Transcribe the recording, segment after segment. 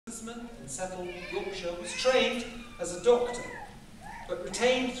in settled Yorkshire, was trained as a doctor, but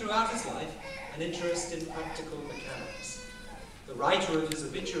retained throughout his life an interest in practical mechanics. The writer of his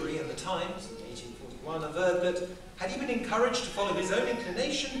obituary in the Times in 1841 averred that, had he been encouraged to follow his own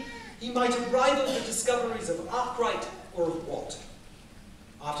inclination, he might have rivaled the discoveries of Arkwright or of Watt.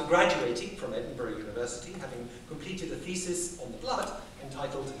 After graduating from Edinburgh University, having completed a thesis on the blood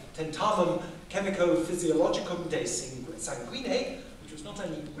entitled Tentamum Chemico-Physiologicum de Sanguine, which was not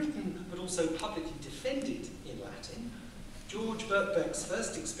only written but also publicly defended in Latin, George Birkbeck's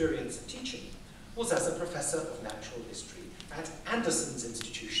first experience of teaching was as a professor of natural history at Anderson's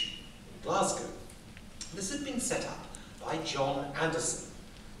Institution in Glasgow. This had been set up by John Anderson,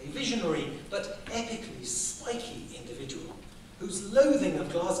 a visionary but epically spiky individual whose loathing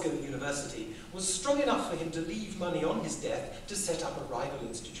of Glasgow University was strong enough for him to leave money on his death to set up a rival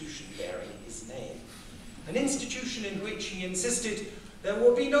institution bearing his name. An institution in which he insisted there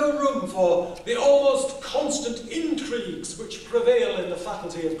would be no room for the almost constant intrigues which prevail in the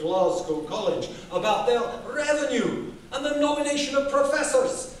faculty of Glasgow College about their revenue and the nomination of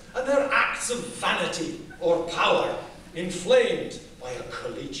professors and their acts of vanity or power inflamed by a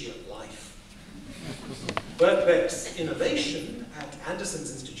collegiate life. Birkbeck's innovation at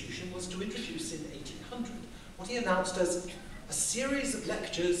Anderson's institution was to introduce in 1800 what he announced as a series of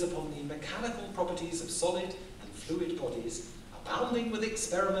lectures upon the mechanical properties of solid and fluid bodies, abounding with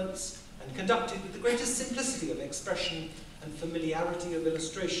experiments and conducted with the greatest simplicity of expression and familiarity of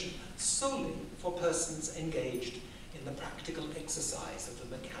illustration, solely for persons engaged in the practical exercise of the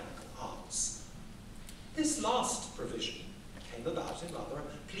mechanical arts. This last provision came about in rather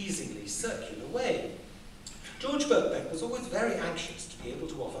a pleasingly circular way. George Birkbeck was always very anxious to be able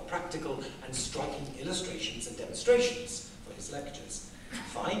to offer practical and striking illustrations and demonstrations for his lectures.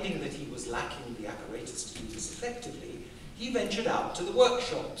 Finding that he was lacking the apparatus to do this effectively, he ventured out to the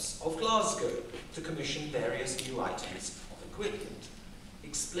workshops of Glasgow to commission various new items of equipment.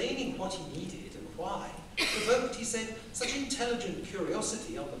 Explaining what he needed and why provoked, he said, such intelligent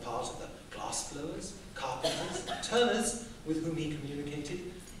curiosity on the part of the glass blowers, carpenters, and turners with whom he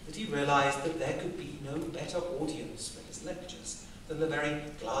communicated, that he realized that there could be no better audience for his lectures than the very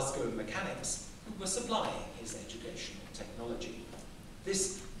Glasgow mechanics who were supplying his educational technology.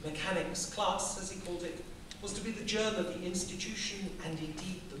 This mechanics class, as he called it, was to be the germ of the institution and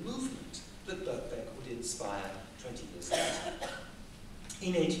indeed the movement that Birkbeck would inspire 20 years later.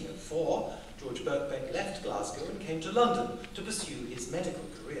 In 1804, George Birkbeck left Glasgow and came to London to pursue his medical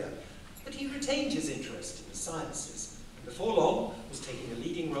career, but he retained his interest in the sciences, and before long was taking a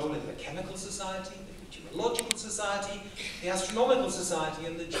leading role in the Chemical Society, the Meteorological Society, the Astronomical Society,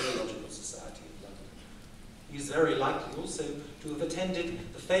 and the Geological Society of London. He is very likely also to have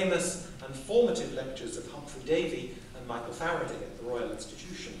attended the famous and formative lectures of Humphrey Davy and Michael Faraday at the Royal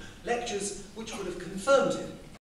Institution, lectures which would have confirmed him